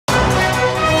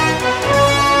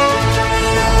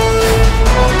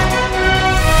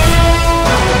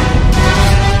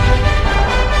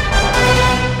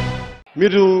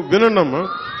మీరు వినండి అమ్మా,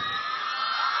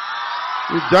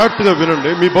 జాగ్రత్తగా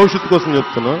వినండి, మీ భవిష్యత్తు కోసం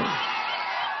చెప్తున్నా.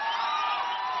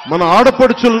 మన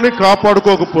ఆడపడుచుల్ని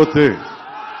కాపాడుకోకపోతే,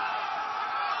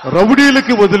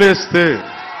 రౌడీలకి వదిలేస్తే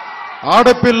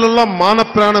ఆడపిల్లల మాన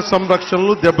ప్రాణ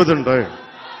సంరక్షణలు దెబ్బతింటాయి.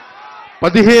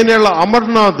 15 ఏళ్ల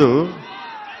అమర్నాథ్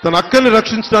తన అక్కని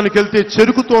రక్షించడానికి వెళ్తే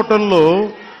చెరుకు తోటల్లో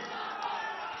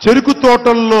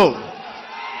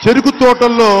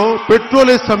పెట్రోల్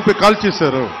వేసి చంపి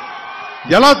కాల్చేశారు.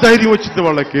 ఎలా ధైర్యం వచ్చింది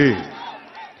వాళ్ళకి?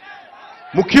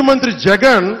 ముఖ్యమంత్రి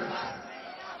జగన్,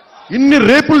 ఇన్ని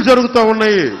రేపులు జరుగుతూ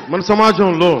ఉన్నాయి మన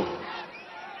సమాజంలో.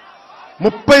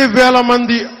 30,000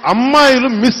 మంది అమ్మాయిలు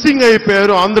మిస్సింగ్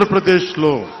అయిపోయారు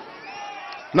ఆంధ్రప్రదేశ్లో.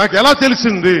 నాకు ఎలా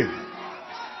తెలిసింది?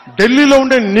 ఢిల్లీలో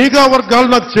ఉండే నిఘా వర్గాలు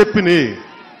నాకు చెప్పినాయి.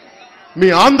 మీ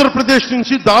ఆంధ్రప్రదేశ్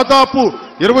నుంచి దాదాపు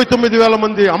 29,000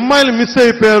 మంది అమ్మాయిలు మిస్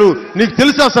అయిపోయారు. నీకు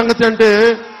తెలిసా సంగతి? అంటే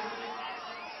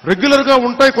రెగ్యులర్గా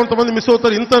ఉంటాయి, కొంతమంది మిస్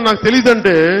అవుతారు, ఇంత నాకు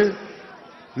తెలియదంటే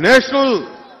national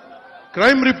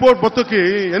crime report మొత్తకి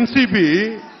NCB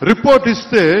report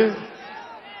ఇస్తే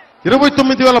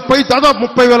 29,000 పై దాదాపు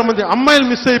 30,000 మంది అమ్మాయిలు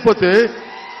మిస్ అయిపోతే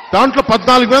దాంట్లో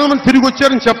 14,000 మంది తిరిగి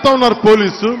వచ్చారని చెప్తా ఉన్నారు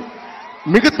పోలీసు.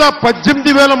 మిగతా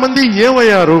 18,000 మంది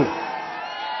ఏమయ్యారు?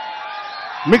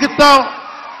 మిగతా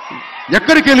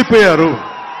ఎక్కడికి వెళ్ళిపోయారు?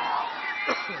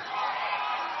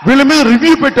 వీళ్ళ మీద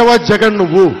రివ్యూ పెట్టావా జగన్?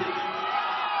 నువ్వు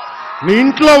నీ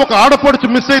ఇంట్లో ఒక ఆడపడుచు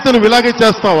మిస్ అయితే నువ్వు ఇలాగే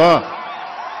చేస్తావా?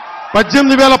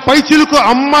 18,000 పైచిలకు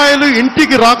అమ్మాయిలు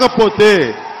ఇంటికి రాకపోతే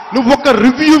నువ్వు ఒక్క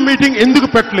రివ్యూ మీటింగ్ ఎందుకు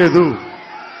పెట్టలేదు?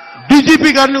 డీజీపీ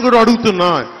గారిని కూడా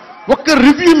అడుగుతున్నా, ఒక్క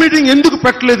రివ్యూ మీటింగ్ ఎందుకు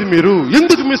పెట్టలేదు? మీరు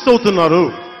ఎందుకు మిస్ అవుతున్నారు?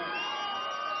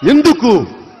 ఎందుకు?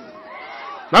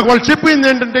 నాకు వాళ్ళు చెప్పింది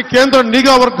ఏంటంటే, కేంద్ర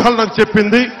నిఘా వర్గాలు నాకు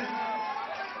చెప్పింది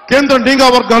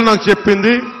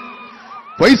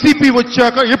వైసీపీ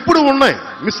వచ్చాక ఎప్పుడు ఉన్నాయి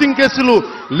మిస్సింగ్ కేసులు,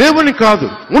 లేవని కాదు,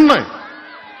 ఉన్నాయి.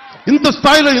 ఇంత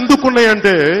స్థాయిలో ఎందుకు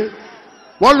ఉన్నాయంటే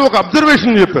వాళ్ళు ఒక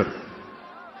అబ్జర్వేషన్ చెప్పారు.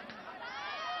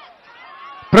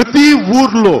 ప్రతి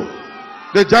ఊర్లో,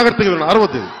 జాగ్రత్తగా వినండి,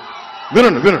 అరవద్దు,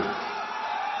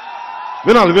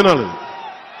 వినాలి.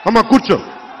 అమ్మా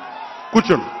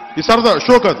కూర్చోండి. ఈ సరదా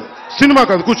షో కాదు, సినిమా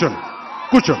కాదు, కూర్చోండి.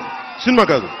 సినిమా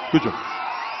కాదు, కూర్చోండి.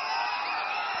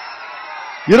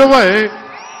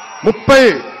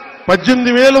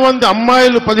 18,000 మంది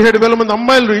అమ్మాయిలు, 17,000 మంది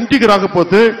అమ్మాయిలు ఇంటికి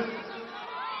రాకపోతే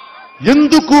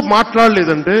ఎందుకు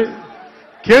మాట్లాడలేదంటే,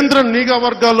 కేంద్ర నిఘా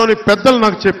వర్గాల్లోని పెద్దలు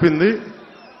నాకు చెప్పింది,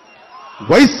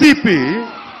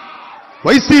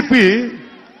 వైసీపీ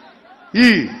ఈ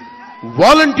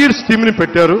వాలంటీర్స్ టీంని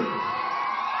పెట్టారు.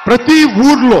 ప్రతి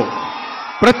ఊర్లో,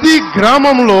 ప్రతి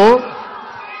గ్రామంలో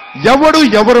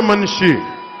ఎవరు మనిషి,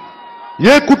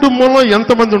 ఏ కుటుంబంలో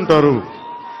ఎంతమంది ఉంటారు,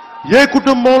 ఏ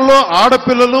కుటుంబంలో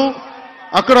ఆడపిల్లలు,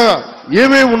 అక్కడ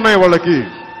ఏమేమి ఉన్నాయి వాళ్ళకి,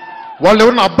 వాళ్ళు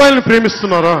ఎవరైనా అబ్బాయిలను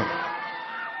ప్రేమిస్తున్నారా,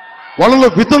 వాళ్ళలో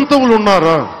వితంతువులు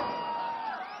ఉన్నారా,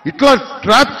 ఇట్లా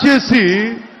ట్రాప్ చేసి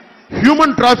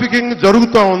హ్యూమన్ ట్రాఫికింగ్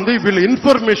జరుగుతూ ఉంది వీళ్ళ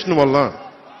ఇన్ఫర్మేషన్ వల్ల.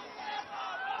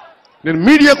 నేను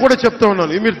మీడియా కూడా చెప్తా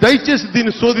ఉన్నాను, మీరు దయచేసి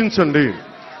దీన్ని శోధించండి.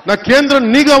 నా కేంద్ర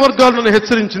నిఘా వర్గాలు నన్ను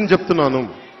హెచ్చరించింది చెప్తున్నాను.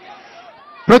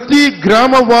 ప్రతి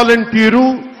గ్రామ వాలంటీరు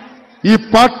ఈ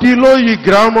పార్టీలో, ఈ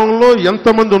గ్రామంలో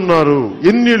ఎంతమంది ఉన్నారు,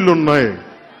 ఎన్ని ఇళ్ళు ఉన్నాయి,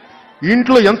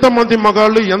 ఇంట్లో ఎంతమంది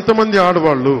మగాళ్ళు, ఎంతమంది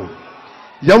ఆడవాళ్ళు,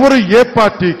 ఎవరు ఏ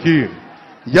పార్టీకి,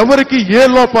 ఎవరికి ఏ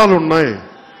లోపాలు ఉన్నాయి,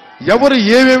 ఎవరు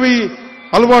ఏవేవి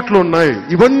అలవాట్లు ఉన్నాయి,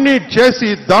 ఇవన్నీ చేసి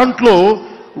దాంట్లో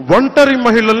ఒంటరి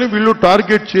మహిళల్ని వీళ్ళు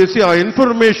టార్గెట్ చేసి ఆ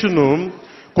ఇన్ఫర్మేషన్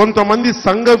కొంతమంది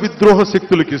సంఘ విద్రోహ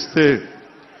శక్తులకు ఇస్తే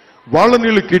వాళ్ళని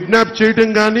వీళ్ళు కిడ్నాప్ చేయడం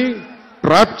కానీ,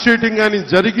 ట్రాప్ చేయడం కానీ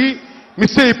జరిగి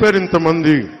మిస్ అయిపోయారు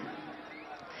ఇంతమంది.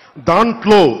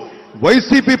 దాంట్లో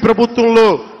వైసీపీ ప్రభుత్వంలో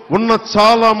ఉన్న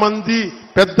చాలా మంది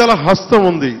పెద్దల హస్తం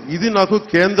ఉంది. ఇది నాకు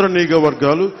కేంద్ర నిఘా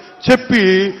వర్గాలు చెప్పి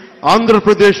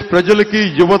ఆంధ్రప్రదేశ్ ప్రజలకి,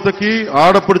 యువతకి,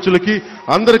 ఆడపడుచులకి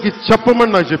అందరికీ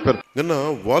చెప్పమని నాకు చెప్పారు. నిన్న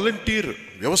వాలంటీర్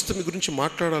వ్యవస్థ గురించి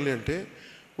మాట్లాడాలి అంటే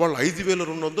వాళ్ళు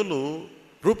 5,200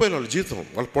 రూపాయలు వాళ్ళ జీతం,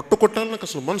 వాళ్ళు పొట్టకొట్టాలని నాకు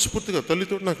అసలు మనస్ఫూర్తిగా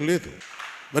తల్లితో నాకు లేదు.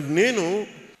 మరి నేను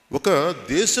ఒక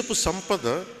దేశపు సంపద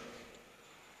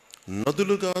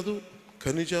నదులు కాదు,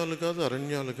 ఖనిజాలు కాదు,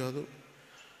 అరణ్యాలు కాదు,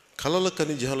 కలల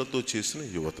ఖనిజాలతో చేసిన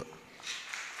యువత.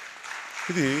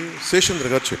 ఇది శేషేంద్ర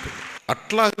గారు చెప్పింది.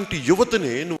 అట్లాంటి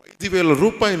యువతని నువ్వు 5,000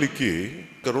 రూపాయలకి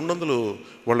 200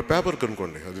 వాళ్ళ పేపర్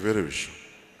కనుకోండి, అది వేరే విషయం.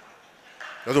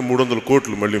 అదో 300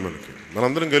 కోట్లు మళ్ళీ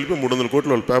మనందరం కలిపి 300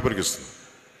 కోట్లు వాళ్ళ పేపర్కి ఇస్తున్నాం.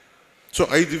 సో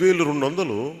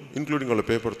 5,200 ఇంక్లూడింగ్ వాళ్ళ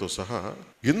పేపర్తో సహా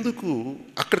ఎందుకు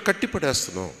అక్కడ కట్టి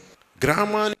పడేస్తున్నాం?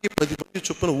 గ్రామానికి 10 మంది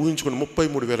చొప్పున ఊహించుకోండి,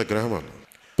 33,000 గ్రామాలు,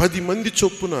 10 మంది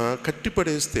చొప్పున కట్టి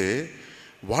పడేస్తే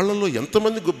వాళ్ళలో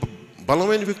ఎంతమంది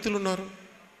బలమైన వ్యక్తులు ఉన్నారు?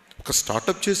 ఒక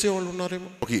స్టార్టప్ చేసేవాళ్ళు ఉన్నారేమో,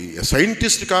 ఒక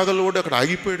సైంటిస్ట్ కాగలవాడు అక్కడ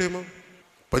ఆగిపోయాడేమో,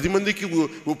 10 మందికి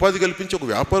ఉపాధి కల్పించి ఒక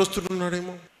వ్యాపారస్తుడు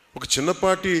ఉన్నాడేమో, ఒక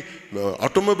చిన్నపాటి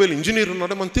ఆటోమొబైల్ ఇంజనీర్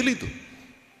ఉన్నాడో మనకు తెలీదు.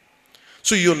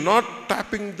 So you're not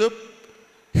tapping the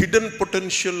hidden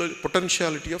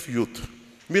potentiality of youth.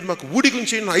 మీరు మాకు ఊడిగం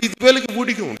చేయండి, 5,000కి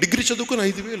ఊడిగం. డిగ్రీ చదువుకుని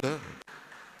 5,000,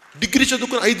 డిగ్రీ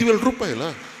చదువుకుని 5,000 రూపాయల.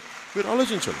 మీరు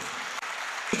ఆలోచించండి,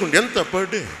 ఎంత పర్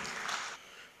డే.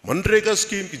 మన్రేగా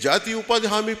స్కీమ్కి, జాతీయ ఉపాధి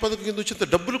హామీ పథకం కింద వచ్చేంత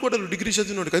డబ్బులు కూడా డిగ్రీ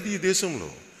చదివినాడు అది ఈ దేశంలో.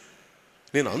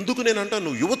 నేను అంటాను,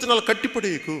 నువ్వు యువతనాలు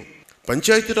కట్టిపడేయకు.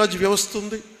 పంచాయతీరాజ్ వ్యవస్థ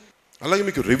ఉంది, అలాగే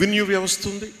మీకు రెవెన్యూ వ్యవస్థ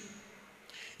ఉంది.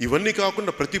 ఇవన్నీ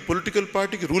కాకుండా ప్రతి పొలిటికల్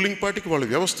పార్టీకి, రూలింగ్ పార్టీకి వాళ్ళ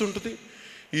వ్యవస్థ ఉంటుంది.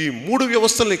 ఈ 3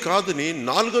 వ్యవస్థల్ని కాదని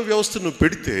 4వ వ్యవస్థ నువ్వు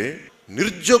పెడితే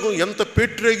నిరుద్యోగం ఎంత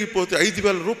పెట్టరేగిపోతే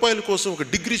 5,000 రూపాయల కోసం ఒక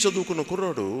డిగ్రీ చదువుకున్న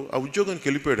కుర్రాడు ఆ ఉద్యోగానికి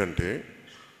వెళ్ళిపోయాడంటే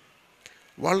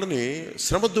వాళ్ళని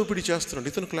శ్రమ దోపిడీ చేస్తున్నాడు.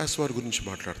 ఇతను క్లాస్ వారి గురించి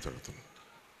మాట్లాడతాడు అతను.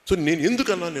 సో నేను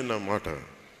ఎందుకన్నా నేను ఆ మాట,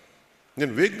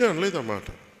 నేను వేగ్గా అనలేదు ఆ మాట.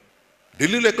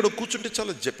 ఢిల్లీలో ఎక్కడో కూర్చుంటే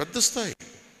చాలా పెద్ద స్థాయి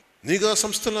నిఘా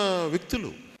సంస్థల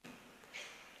వ్యక్తులు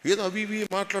ఏదో అవి ఇవి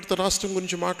మాట్లాడుతూ రాష్ట్రం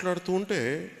గురించి మాట్లాడుతూ ఉంటే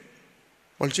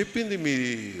వాళ్ళు చెప్పింది, మీ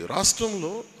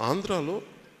రాష్ట్రంలో ఆంధ్రాలో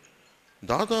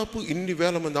దాదాపు ఇన్ని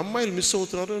వేల మంది అమ్మాయిలు మిస్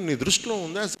అవుతున్నారు, నీ దృష్టిలో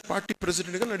ఉంది యాజ్ పార్టీ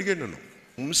ప్రెసిడెంట్గా అడిగాను. నన్ను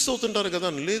మిస్ అవుతుంటారు కదా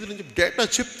అని. లేదు అని చెప్పి డేటా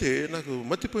చెప్తే నాకు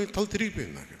మతిపోయి తల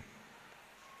తిరిగిపోయింది నాకు.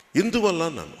 ఎందువల్ల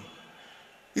అన్నాను,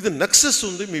 ఇది నక్సెస్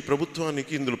ఉంది మీ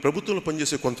ప్రభుత్వానికి, ఇందులో ప్రభుత్వంలో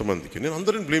పనిచేసే కొంతమందికి. నేను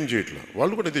అందరిని బ్లేమ్ చేయట్లా,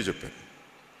 వాళ్ళు కూడా ఇదే చెప్పాను.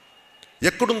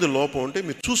 ఎక్కడుంది లోపం అంటే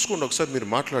మీరు చూసుకోండి ఒకసారి, మీరు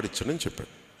మాట్లాడించండి అని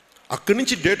చెప్పాను. అక్కడి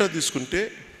నుంచి డేటా తీసుకుంటే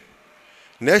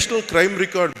నేషనల్ క్రైమ్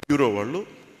రికార్డ్ బ్యూరో వాళ్ళు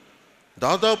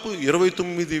దాదాపు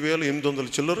 29,800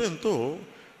 చిల్లర ఎంతో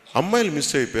అమ్మాయిలు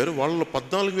మిస్ అయిపోయారు. వాళ్ళలో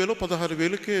 14,000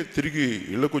 16,000కే తిరిగి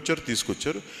ఇళ్ళకు వచ్చారు,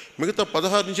 తీసుకొచ్చారు. మిగతా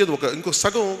 16 నుంచి ఇంకొక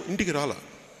సగం ఇంటికి రాలా.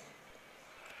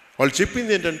 వాళ్ళు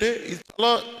చెప్పింది ఏంటంటే ఇది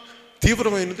చాలా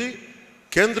తీవ్రమైనది,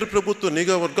 కేంద్ర ప్రభుత్వ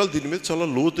నిఘా వర్గాలు దీని మీద చాలా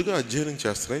లోతుగా అధ్యయనం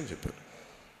చేస్తున్నాయని చెప్పారు.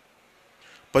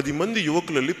 10 మంది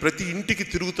యువకులు వెళ్ళి ప్రతి ఇంటికి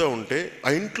తిరుగుతూ ఉంటే ఆ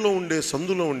ఇంట్లో ఉండే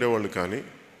సందులో ఉండేవాళ్ళు కానీ,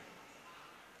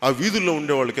 ఆ వీధుల్లో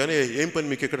ఉండేవాళ్ళు కానీ, ఏం పని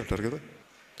మీకు ఎక్కడ అంటారు కదా.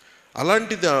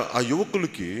 అలాంటిది ఆ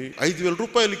యువకులకి 5,000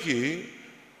 రూపాయలకి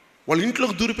వాళ్ళ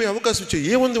ఇంట్లోకి దూరిపోయే అవకాశం ఇచ్చే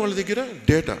ఏముంది వాళ్ళ దగ్గర?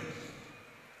 డేటా.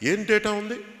 ఏం డేటా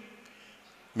ఉంది?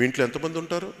 మీ ఇంట్లో ఎంతమంది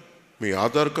ఉంటారు, మీ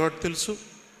ఆధార్ కార్డు తెలుసు,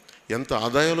 ఎంత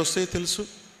ఆదాయాలు వస్తాయో తెలుసు,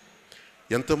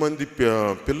 ఎంతమంది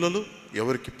పిల్లలు,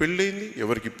 ఎవరికి పెళ్ళయింది,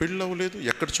 ఎవరికి పెళ్ళి అవ్వలేదు,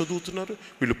 ఎక్కడ చదువుతున్నారు,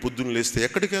 వీళ్ళు పొద్దున్న లేస్తే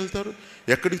ఎక్కడికి వెళ్తారు,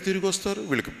 ఎక్కడికి తిరిగి వస్తారు,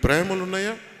 వీళ్ళకి ప్రేమలు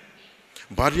ఉన్నాయా,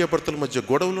 భార్యాభర్తల మధ్య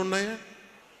గొడవలు ఉన్నాయా,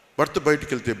 భర్త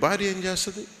బయటికి వెళ్తే భార్య ఏం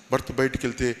చేస్తుంది, భర్త బయటికి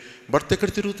వెళ్తే భర్త ఎక్కడ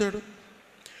తిరుగుతాడు.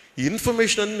 ఈ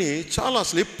ఇన్ఫర్మేషన్ అన్నీ చాలా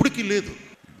అసలు ఎప్పటికీ లేదు,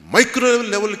 మైక్రో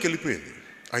లెవెల్కి వెళ్ళిపోయింది.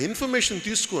 ఆ ఇన్ఫర్మేషన్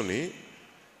తీసుకొని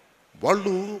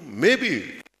వాళ్ళు మేబీ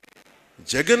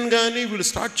జగన్ కానీ వీళ్ళు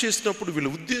స్టార్ట్ చేసినప్పుడు వీళ్ళ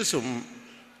ఉద్దేశం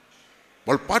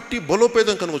వాళ్ళ పార్టీ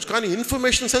బలోపేదం కనుకోవచ్చు, కానీ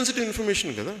ఇన్ఫర్మేషన్ సెన్సిటివ్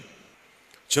ఇన్ఫర్మేషన్ కదా.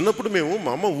 చిన్నప్పుడు మేము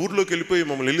మా అమ్మ ఊర్లోకి వెళ్ళిపోయి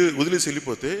మమ్మల్ని వదిలేసి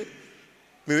వెళ్ళిపోతే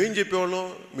మేమేం చెప్పేవాళ్ళం,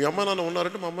 మీ అమ్మ నాన్న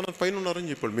ఉన్నారంటే మా అమ్మ నాన్న పైన ఉన్నారని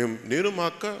చెప్పాడు. నేను మా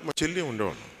అక్క మా చెల్లి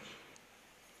ఉండేవాళ్ళం.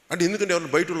 అంటే ఎందుకంటే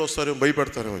ఎవరైనా బయట వాళ్ళు వస్తారేమో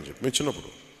భయపెడతారేమో అని చెప్పి మేము చిన్నప్పుడు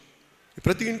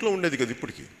ప్రతి ఇంట్లో ఉండేది కదా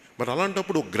ఇప్పటికీ. మరి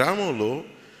అలాంటప్పుడు ఒక గ్రామంలో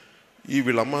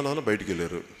వీళ్ళ అమ్మా నాన్న బయటికి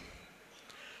వెళ్ళారు,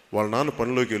 వాళ్ళ నాన్న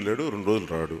పనిలోకి వెళ్ళాడు, 2 రోజులు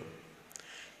రాడు.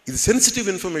 ఇది సెన్సిటివ్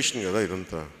ఇన్ఫర్మేషన్ కదా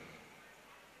ఇదంతా.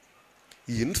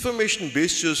 ఈ ఇన్ఫర్మేషన్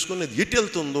బేస్ చేసుకుని అది ఎటు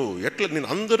వెళ్తుందో ఎట్లా, నేను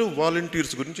అందరూ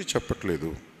వాలంటీర్స్ గురించి చెప్పట్లేదు,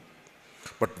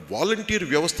 బట్ వాలంటీర్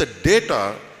వ్యవస్థ డేటా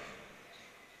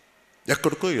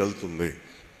ఎక్కడికో వెళ్తుంది.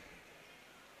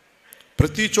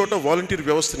 ప్రతి చోట వాలంటీర్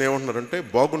వ్యవస్థను ఏమంటున్నారంటే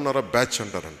బాగున్నారా బ్యాచ్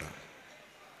అంటారంట.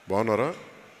 బాగున్నారా,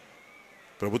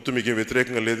 ప్రభుత్వం మీకేం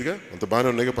వ్యతిరేకంగా లేదుగా, అంత బాగానే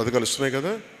ఉన్నాయి, పథకాలు ఇస్తున్నాయి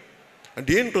కదా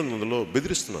అంటే ఏంటుంది అందులో?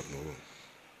 బెదిరిస్తున్నారు. నువ్వు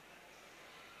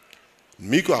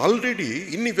మీకు ఆల్రెడీ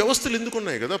ఇన్ని వ్యవస్థలు ఎందుకు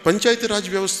ఉన్నాయి కదా, పంచాయతీరాజ్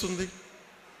వ్యవస్థ ఉంది,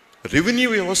 రెవెన్యూ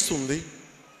వ్యవస్థ ఉంది,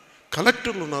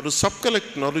 కలెక్టర్లు ఉన్నారు, సబ్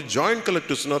కలెక్టర్ ఉన్నారు, జాయింట్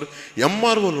కలెక్టర్స్ ఉన్నారు,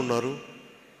 ఎంఆర్ఓలు ఉన్నారు.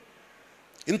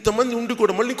 ఇంతమంది ఉండి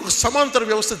కూడా మళ్ళీ ఇంకొక సమాంతర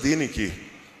వ్యవస్థ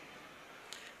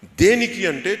దేనికి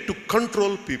అంటే టు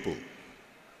కంట్రోల్ పీపుల్.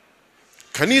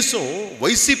 కనీసం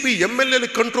వైసీపీ ఎమ్మెల్యేలు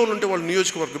కంట్రోల్ ఉంటే వాళ్ళ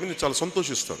నియోజకవర్గం నేను చాలా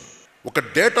సంతోషిస్తాను. ఒక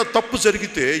డేటా తప్పు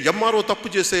జరిగితే ఎంఆర్ఓ తప్పు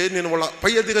చేస్తే నేను వాళ్ళ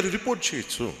పై అధికారి రిపోర్ట్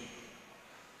చేయొచ్చు.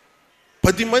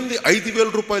 10 మంది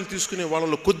 5,000 రూపాయలు తీసుకునే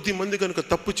వాళ్ళలో కొద్ది మంది కనుక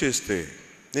తప్పు చేస్తే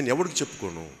నేను ఎవరికి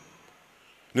చెప్పుకోను.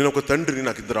 నేను ఒక తండ్రిని,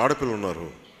 నాకు 2 ఆడపిల్లలు ఉన్నారు,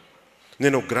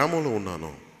 నేను ఒక గ్రామంలో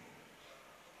ఉన్నాను.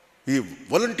 ఈ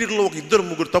వాలంటీర్లో ఒక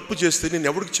 2-3 తప్పు చేస్తే నేను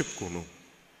ఎవరికి చెప్పుకోను.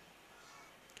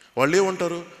 వాళ్ళు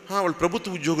ఏమంటారు, వాళ్ళు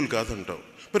ప్రభుత్వ ఉద్యోగులు కాదంటావు.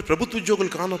 మరి ప్రభుత్వ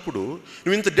ఉద్యోగులు కానప్పుడు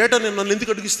నువ్వు ఇంత డేటా నన్ను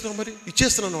ఎందుకు అడిగిస్తున్నావు? మరి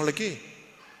ఇచ్చేస్తున్నాను వాళ్ళకి.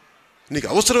 నీకు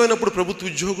అవసరమైనప్పుడు ప్రభుత్వ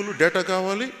ఉద్యోగులు డేటా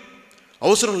కావాలి,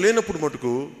 అవసరం లేనప్పుడు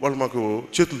మటుకు వాళ్ళు మాకు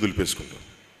చేతులు దులిపేసుకుంటారు.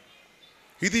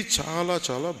 ఇది చాలా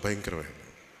చాలా భయంకరమైనది.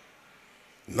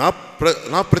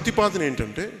 నా ప్రతిపాదన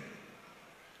ఏంటంటే,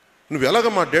 నువ్వు ఎలాగ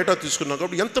మా డేటా తీసుకున్నావు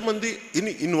కాబట్టి ఎంతమంది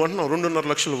నువ్వు అంటున్నావు 2.5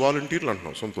 లక్షల వాలంటీర్లు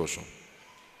అంటున్నావు, సంతోషం.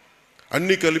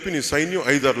 అన్నీ కలిపి నీ సైన్యం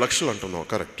 5-6 లక్షలు అంటున్నావు,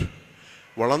 కరెక్ట్.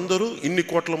 వాళ్ళందరూ ఇన్ని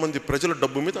కోట్ల మంది ప్రజల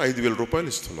డబ్బు మీద 5,000 రూపాయలు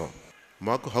ఇస్తున్నావు.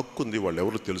 మాకు హక్కు ఉంది వాళ్ళు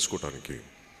ఎవరు తెలుసుకోవడానికి.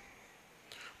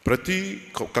 ప్రతి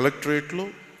కలెక్టరేట్లో,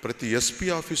 ప్రతి ఎస్పీ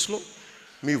ఆఫీస్లో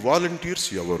మీ వాలంటీర్స్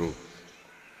ఎవరు,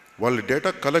 వాళ్ళ డేటా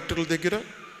కలెక్టర్ల దగ్గర,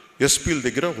 ఎస్పీల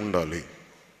దగ్గర ఉండాలి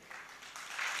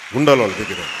వాళ్ళ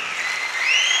దగ్గర.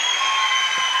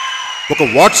 ఒక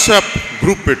వాట్సాప్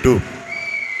గ్రూప్ పెట్టు,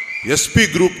 ఎస్పీ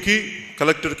గ్రూప్కి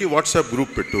కలెక్టర్కి వాట్సాప్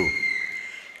గ్రూప్ పెట్టు.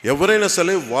 ఎవరైనా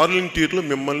సరే వాలంటీర్లు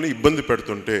మిమ్మల్ని ఇబ్బంది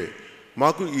పెడుతుంటే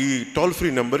మాకు ఈ టోల్ ఫ్రీ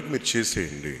నెంబర్కి మీరు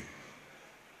చేసేయండి.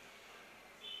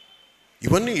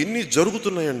 ఇవన్నీ ఎన్ని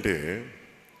జరుగుతున్నాయంటే,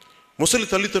 ముసలి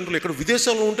తల్లిదండ్రులు ఎక్కడ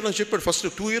విదేశాల్లో ఉంటే నాకు చెప్పాడు, ఫస్ట్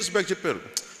 2 years బ్యాక్ చెప్పారు.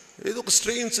 ఏదో ఒక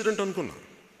స్ట్రే ఇన్సిడెంట్ అనుకున్నా.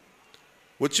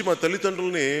 వచ్చి మా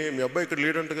తల్లిదండ్రుల్ని, మీ అబ్బాయి ఇక్కడ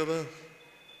లేడంట కదా,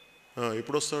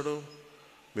 ఎప్పుడు వస్తాడు,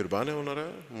 మీరు బాగానే ఉన్నారా,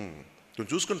 కొంచెం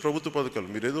చూసుకొని ప్రభుత్వ పథకాలు,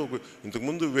 మీరు ఏదో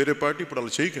ఇంతకుముందు వేరే పార్టీ, ఇప్పుడు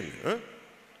అలా చేయకండి.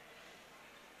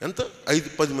 ఎంత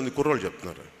 5-10 మంది కుర్రాళ్ళు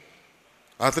చెప్తున్నారు.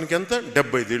 అతనికి ఎంత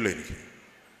 75 ఏళ్ళు ఆయనకి.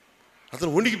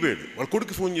 అతను వణికిపోయాడు. వాళ్ళ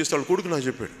కొడుకు ఫోన్ చేస్తే వాళ్ళ కొడుకు నాకు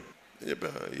చెప్పాడు. చెప్పా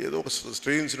ఏదో ఒక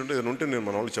స్ట్రే ఇన్సిడెంట్ ఏదైనా ఉంటే నేను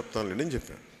మన వాళ్ళు చెప్తానులేండి అని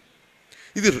చెప్పాను.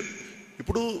 ఇది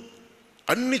ఇప్పుడు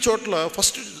అన్ని చోట్ల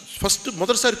ఫస్ట్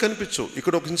మొదటిసారి కనిపించవు.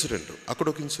 ఇక్కడ ఒక ఇన్సిడెంట్, అక్కడ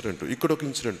ఒక ఇన్సిడెంట్, ఇక్కడ ఒక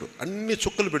ఇన్సిడెంట్, అన్ని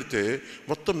చుక్కలు పెడితే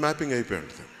మొత్తం మ్యాపింగ్ అయిపోయి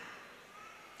ఉంటుంది.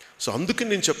 సో అందుకని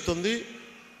నేను చెప్తుంది,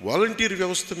 వాలంటీర్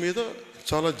వ్యవస్థ మీద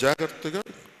చాలా జాగ్రత్తగా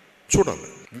చూడాలి.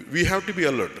 We have to be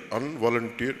alert on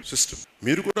volunteer system.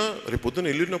 మీరు కూడా రేపు పొద్దున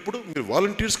వెళ్ళినప్పుడు మీరు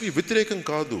వాలంటీర్స్కి వ్యతిరేకం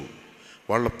కాదు,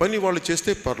 వాళ్ళ పని వాళ్ళు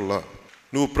చేస్తే పర్లా.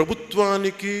 నువ్వు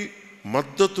ప్రభుత్వానికి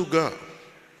మద్దతుగా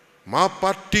మా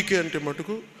పార్టీకి అంటే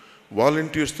మటుకు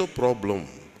వాలంటీర్స్తో ప్రాబ్లం,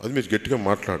 అది మీరు గట్టిగా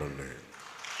మాట్లాడండి,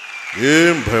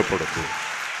 ఏం భయపడద్దు.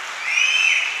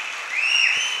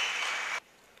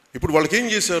 ఇప్పుడు వాళ్ళకి ఏం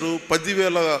చేశారు,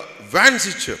 10,000 వ్యాన్స్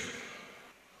ఇచ్చారు.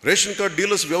 రేషన్ కార్డ్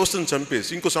డీలర్స్ వ్యవస్థను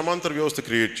చంపేసి ఇంకో సమాంతర వ్యవస్థ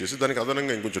క్రియేట్ చేసి దానికి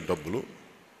అదనంగా ఇంకొంచెం డబ్బులు,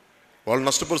 వాళ్ళు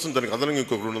నష్టపరుస్తుంది, దానికి అదనంగా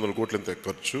ఇంకొక 200 కోట్లు ఎంత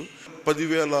ఖర్చు.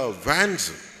 10,000 వ్యాన్స్,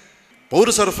 పౌర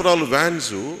సరఫరాలు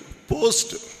వ్యాన్స్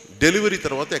పోస్ట్ డెలివరీ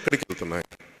తర్వాత ఎక్కడికి వెళ్తున్నాయి,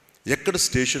 ఎక్కడ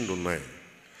స్టేషన్లు ఉన్నాయి,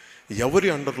 ఎవరి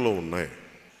అండర్లో ఉన్నాయి.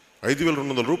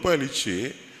 5,200 రూపాయలు ఇచ్చి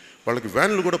వాళ్ళకి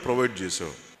వ్యాన్లు కూడా ప్రొవైడ్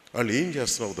చేసావు. వాళ్ళు ఏం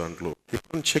చేస్తున్నావు దాంట్లో,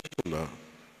 ఎప్పుడైనా చెక్ ఉందా,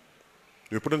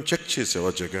 ఎప్పుడైనా చెక్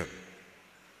చేసావా జగన్?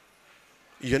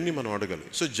 ఇవన్నీ మనం అడగాలి.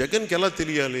 సో జగన్కి ఎలా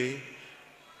తెలియాలి,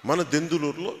 మన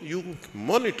దెందులూరులో యూ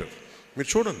మానిటర్, మీరు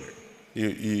చూడండి,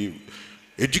 ఈ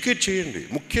ఎడ్యుకేట్ చేయండి.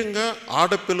 ముఖ్యంగా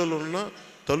ఆడపిల్లలున్న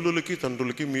తల్లులకి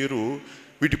తండ్రులకి మీరు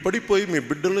వీటి పడిపోయి మీ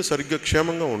బిడ్డల్ని సరిగ్గా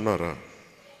క్షేమంగా ఉన్నారా,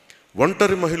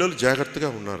 ఒంటరి మహిళలు జాగ్రత్తగా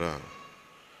ఉన్నారా,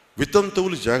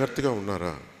 వితంతువులు జాగ్రత్తగా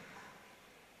ఉన్నారా,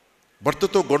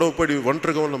 భర్తతో గొడవపడి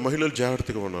ఒంటరిగా ఉన్న మహిళలు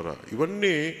జాగ్రత్తగా ఉన్నారా,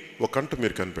 ఇవన్నీ ఒక కంట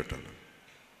మీరు కనిపెట్టాలి.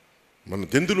 మన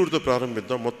దెందులూరుతో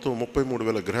ప్రారంభిద్దాం. మొత్తం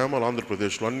 33,000 గ్రామాలు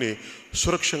ఆంధ్రప్రదేశ్లో అన్నీ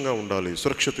సురక్షంగా ఉండాలి,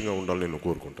 సురక్షితంగా ఉండాలి నేను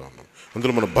కోరుకుంటా ఉన్నాను.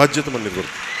 అందులో మన బాధ్యత మనం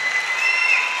నిర్వర్తిద్దాం.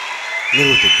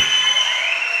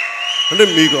 అంటే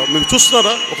మీకు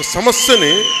చూస్తున్నారా, ఒక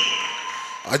సమస్యని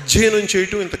అధ్యయనం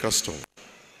చేయటం ఇంత కష్టం.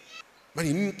 మరి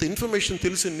ఇంత ఇన్ఫర్మేషన్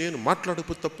తెలిసి నేను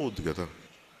మాట్లాడకపోతే తప్పవద్దు కదా.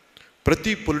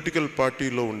 ప్రతి పొలిటికల్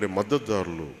పార్టీలో ఉండే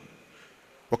మద్దతుదారులు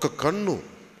ఒక కన్ను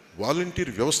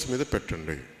వాలంటీర్ వ్యవస్థ మీద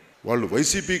పెట్టండి. వాళ్ళు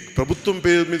వైసీపీ ప్రభుత్వం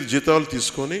పేరు మీద జీతాలు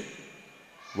తీసుకొని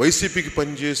వైసీపీకి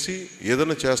పనిచేసి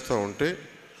ఏదైనా చేస్తూ ఉంటే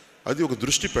అది ఒక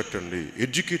దృష్టి పెట్టండి,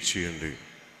 ఎడ్యుకేట్ చేయండి.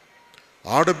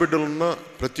 ఆడబిడ్డలున్న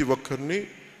ప్రతి ఒక్కరిని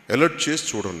అలర్ట్ చేసి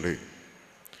చూడండి.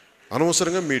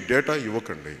 అనవసరంగా మీ డేటా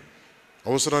ఇవ్వకండి,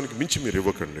 అవసరానికి మించి మీరు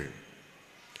ఇవ్వకండి.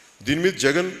 దీని మీద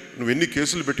జగన్ నువ్వు ఎన్ని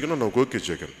కేసులు పెట్టుకున్నా నాకు ఓకే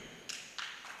జగన్,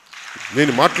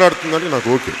 నేను మాట్లాడుతుందని నాకు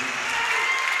ఓకే.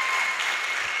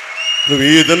 నువ్వు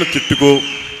ఏదైనా తిట్టుకో,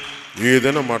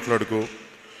 ఏదైనా మాట్లాడుకో.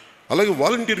 అలాగే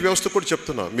వాలంటీర్ వ్యవస్థ కూడా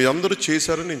చెప్తున్నా, మీ అందరూ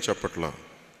చేశారని నేను చెప్పట్లా.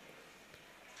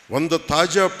 100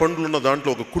 తాజా పండ్లు ఉన్న దాంట్లో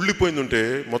ఒక కుళ్ళిపోయింది ఉంటే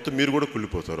మొత్తం మీరు కూడా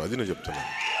కుళ్ళిపోతారు, అది నేను చెప్తున్నా.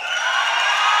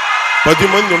 10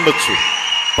 మంది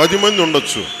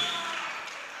ఉండొచ్చు,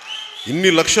 ఇన్ని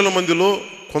లక్షల మందిలో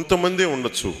కొంతమందే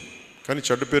ఉండొచ్చు, కానీ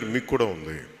చెడ్డ పేరు మీకు కూడా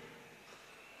ఉంది.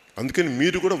 అందుకని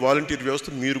మీరు కూడా వాలంటీర్ వ్యవస్థ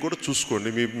మీరు కూడా చూసుకోండి.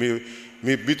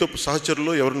 మీతో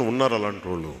సహచరులు ఎవరైనా ఉన్నారు అలాంటి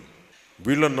వాళ్ళు,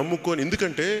 వీళ్ళని నమ్ముకొని.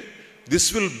 ఎందుకంటే this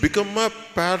will become a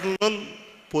parallel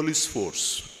police force,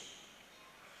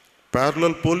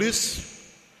 parallel police,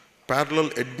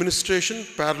 parallel administration,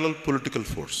 parallel political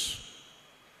force,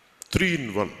 3 in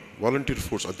 1 volunteer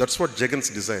force. That's what Jagan's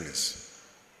design is.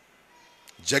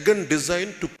 Jagan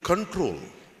design to control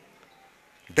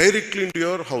directly into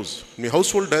your house. Me house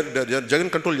hold Jagan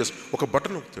control చేస్తాడు. ఒక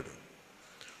button నొక్కుతాడు.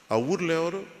 ఆ ఊర్లో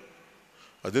ఎవరు,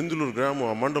 అది ఎందులూరు గ్రామం,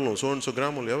 ఆ మండలం so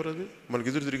గ్రామంలో ఎవరు, అది మనకి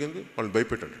ఎదురు తిరిగింది, వాళ్ళని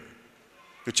భయపెట్టాడు.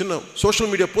 చిన్న సోషల్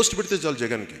మీడియా పోస్ట్ పెడితే చాలు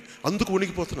జగన్కి, అందుకు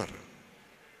వణికిపోతున్నారు.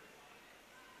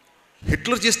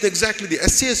 హిట్లర్ చేసిన ఎగ్జాక్ట్లీ ఇది.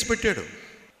 ఎస్ఏఎస్ పెట్టాడు.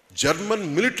 జర్మన్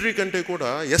మిలిటరీ కంటే కూడా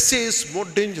ఎస్ఏఎస్ మోర్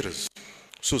డేంజరస్.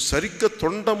 సో సరిగ్గా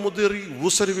తొండ ముదిరి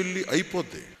ఊసరి వెళ్ళి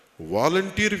అయిపోద్ది.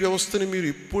 వాలంటీర్ వ్యవస్థని మీరు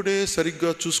ఇప్పుడే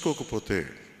సరిగ్గా చూసుకోకపోతే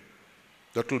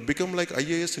that will become like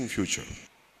IAS in future.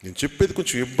 నేను చెప్పేది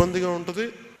కొంచెం ఇబ్బందిగా ఉంటుంది,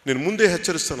 నేను ముందే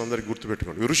హెచ్చరిస్తాను, అందరికి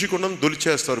గుర్తుపెట్టుకోండి. ఋషికొండను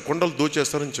దొలిచేస్తారు, కొండలు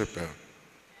దోచేస్తారని చెప్పా,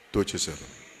 దోచేశారు.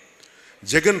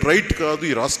 జగన్ రైట్ కాదు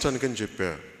ఈ రాష్ట్రానికి అని చెప్పా,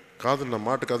 కాదు నా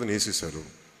మాట కాదని వేసేశారు.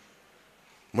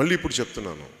 మళ్ళీ ఇప్పుడు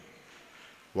చెప్తున్నాను,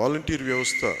 వాలంటీర్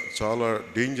వ్యవస్థ చాలా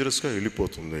డేంజరస్గా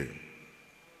వెళ్ళిపోతుంది.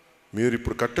 మీరు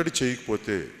ఇప్పుడు కట్టడి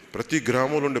చేయకపోతే, ప్రతి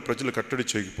గ్రామంలో ఉండే ప్రజలు కట్టడి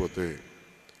చేయకపోతే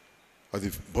అది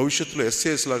భవిష్యత్తులో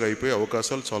ఎస్ఏఎస్ లాగా అయిపోయే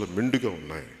అవకాశాలు చాలా మెండుగా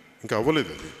ఉన్నాయి. ఇంకా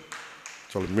అవ్వలేదు, అది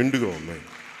చాలా మెండుగా ఉన్నాయి.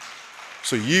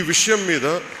 సో ఈ విషయం మీద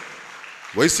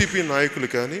వైసీపీ నాయకులు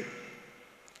కానీ,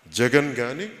 జగన్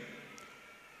కానీ,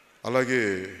 అలాగే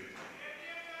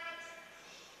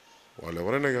వాళ్ళు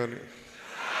ఎవరైనా కానీ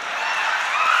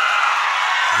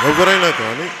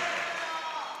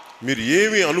మీరు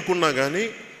ఏమి అనుకున్నా కానీ,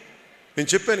 నేను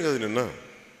చెప్పాను కదా నిన్న,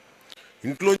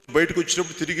 ఇంట్లోంచి బయటకు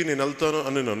వచ్చినప్పుడు తిరిగి నేను వెళ్తాను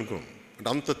అని నేను అనుకోను. అంటే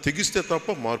అంత తెగిస్తే తప్ప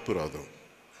మార్పు రాదు.